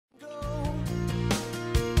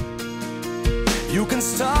You can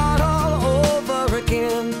start all over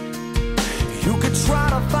again. You could try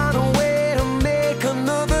to find a way to make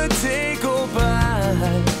another day go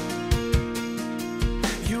by.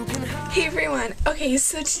 You can Hey everyone! Okay,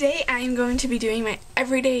 so today I'm going to be doing my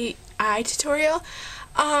everyday eye tutorial.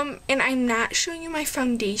 And I'm not showing you my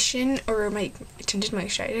foundation or my tinted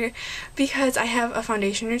moisturizer because I have a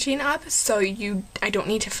foundation routine up, so I don't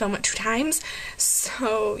need to film it 2 times.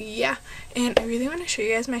 So yeah, and I really want to show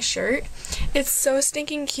you guys my shirt. It's so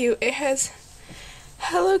stinking cute. It has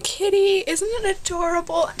Hello Kitty. Isn't it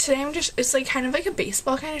adorable? Today it's like kind of like a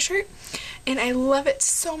baseball kind of shirt, and I love it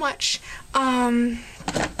so much.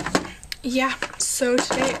 Yeah, so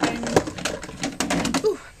today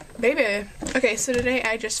baby. Okay, so today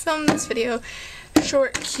I just filmed this video.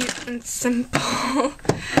 Short, cute, and simple.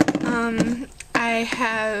 I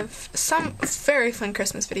have some very fun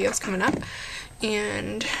Christmas videos coming up.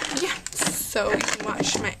 And yeah, so you can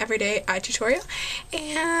watch my everyday eye tutorial.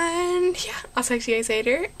 And yeah, I'll talk to you guys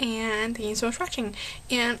later. And thank you so much for watching.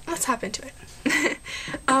 And let's hop into it.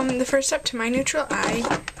 The first step to my neutral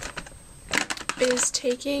eye is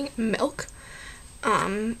taking milk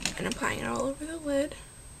and applying it all over the lid.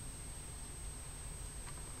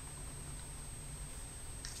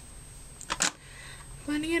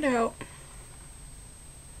 Blending it out.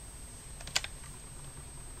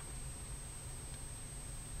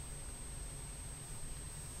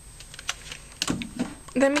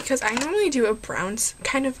 Then, because I normally do a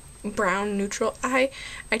kind of brown neutral eye,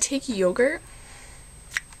 I take yogurt.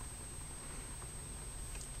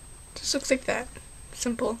 Just looks like that.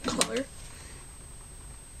 Simple color.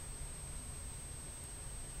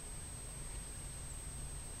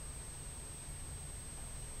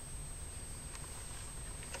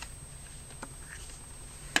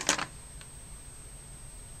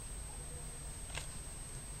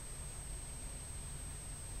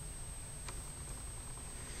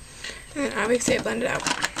 And then obviously I blend it out.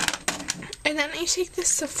 And then I take this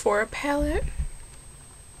Sephora palette.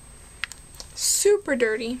 Super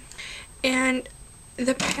dirty. And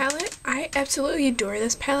the palette, I absolutely adore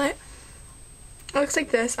this palette. It looks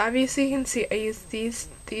like this. Obviously you can see I use these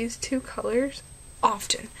 2 colors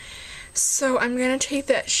often. So I'm going to take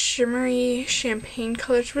that shimmery champagne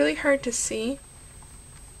color. It's really hard to see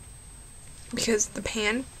because the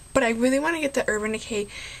pan. But I really want to get the Urban Decay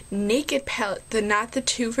Naked palette, not the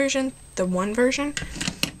 2 version, the 1 version,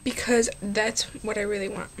 because that's what I really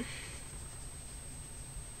want.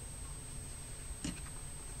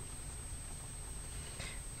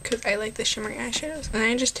 Because I like the shimmery eyeshadows. And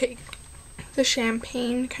I just take the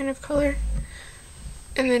champagne kind of color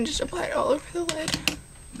and then just apply it all over the lid.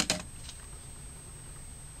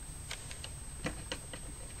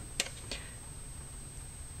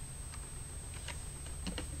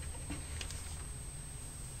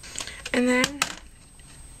 And then,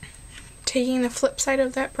 taking the flip side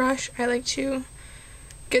of that brush, I like to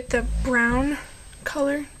get the brown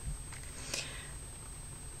color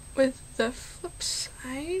with the flip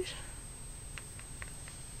side.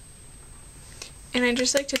 And I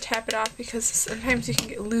just like to tap it off because sometimes you can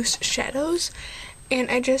get loose shadows.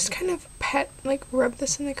 And I just kind of rub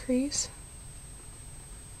this in the crease.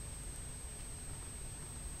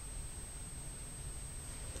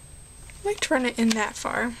 I like to run it in that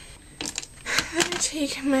far. Then I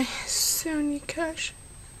take my Sonia Kashuk.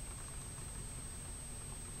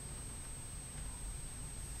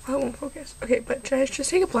 Oh, it won't focus. Okay, but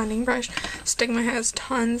just take a blending brush. Stigma has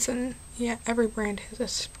tons, and yeah, every brand has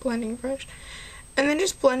a blending brush. And then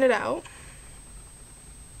just blend it out.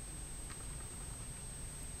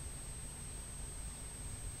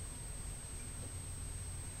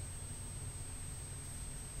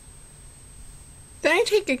 Then I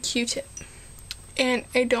take a Q-tip. And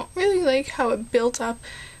I don't really like how it built up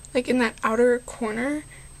like in that outer corner.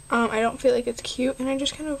 I don't feel like it's cute, and I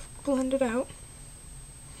just kind of blend it out.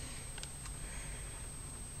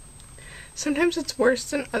 Sometimes it's worse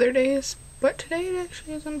than other days, but today it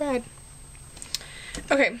actually isn't bad.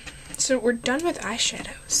 Okay, so we're done with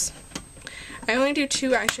eyeshadows. I only do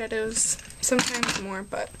 2 eyeshadows, sometimes more,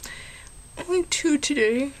 but only 2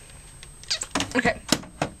 today. Okay.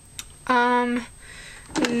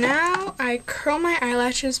 Now I curl my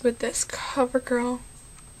eyelashes with this CoverGirl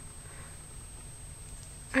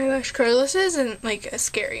eyelash curl. This isn't like a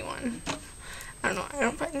scary one. I don't know, I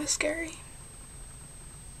don't find this scary.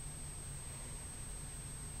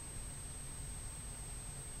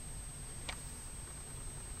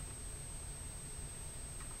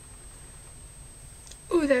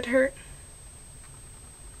 Ooh, that hurt.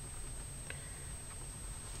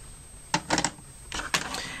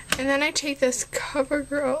 And then I take this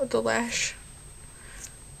CoverGirl, the lash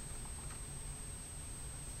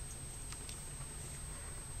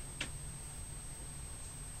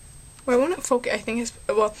focus, I think is,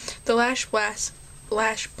 well, the Lash Blast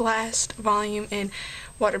volume in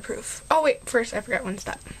waterproof. Oh wait, first I forgot one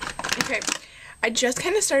step. Okay, I just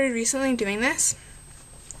kind of started recently doing this,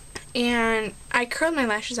 and I curled my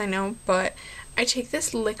lashes, I know, but I take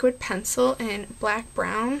this liquid pencil in black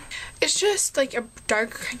brown. It's just like a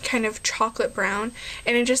dark kind of chocolate brown,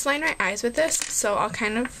 and I just line my eyes with this, so I'll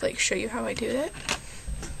kind of like show you how I do it.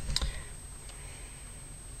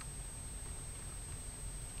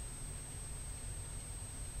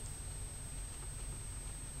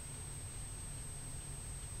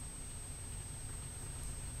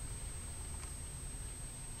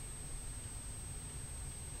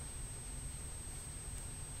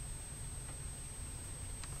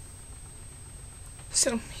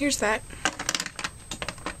 So here's that.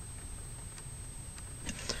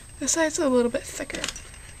 This side's a little bit thicker.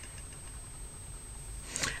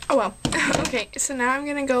 Oh well. Okay, so now I'm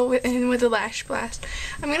gonna go in with the Lash Blast.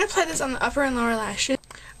 I'm gonna apply this on the upper and lower lashes.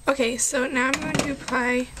 Okay, so now I'm going to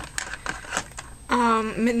apply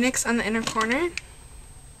NYX on the inner corner.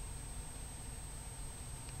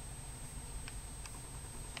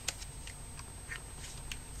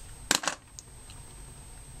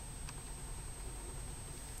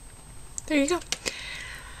 There you go.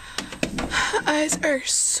 Eyes are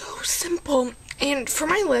so simple, and for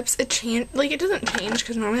my lips it doesn't change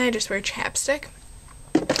because normally I just wear chapstick,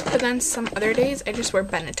 but then some other days I just wear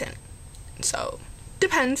Benetton, so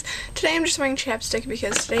depends. Today I'm just wearing chapstick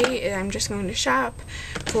because today I'm just going to shop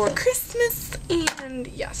for Christmas, and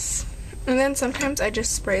yes, and then sometimes I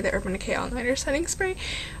just spray the Urban Decay All Nighter setting spray,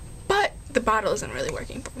 but the bottle isn't really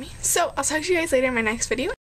working for me. So I'll talk to you guys later in my next video.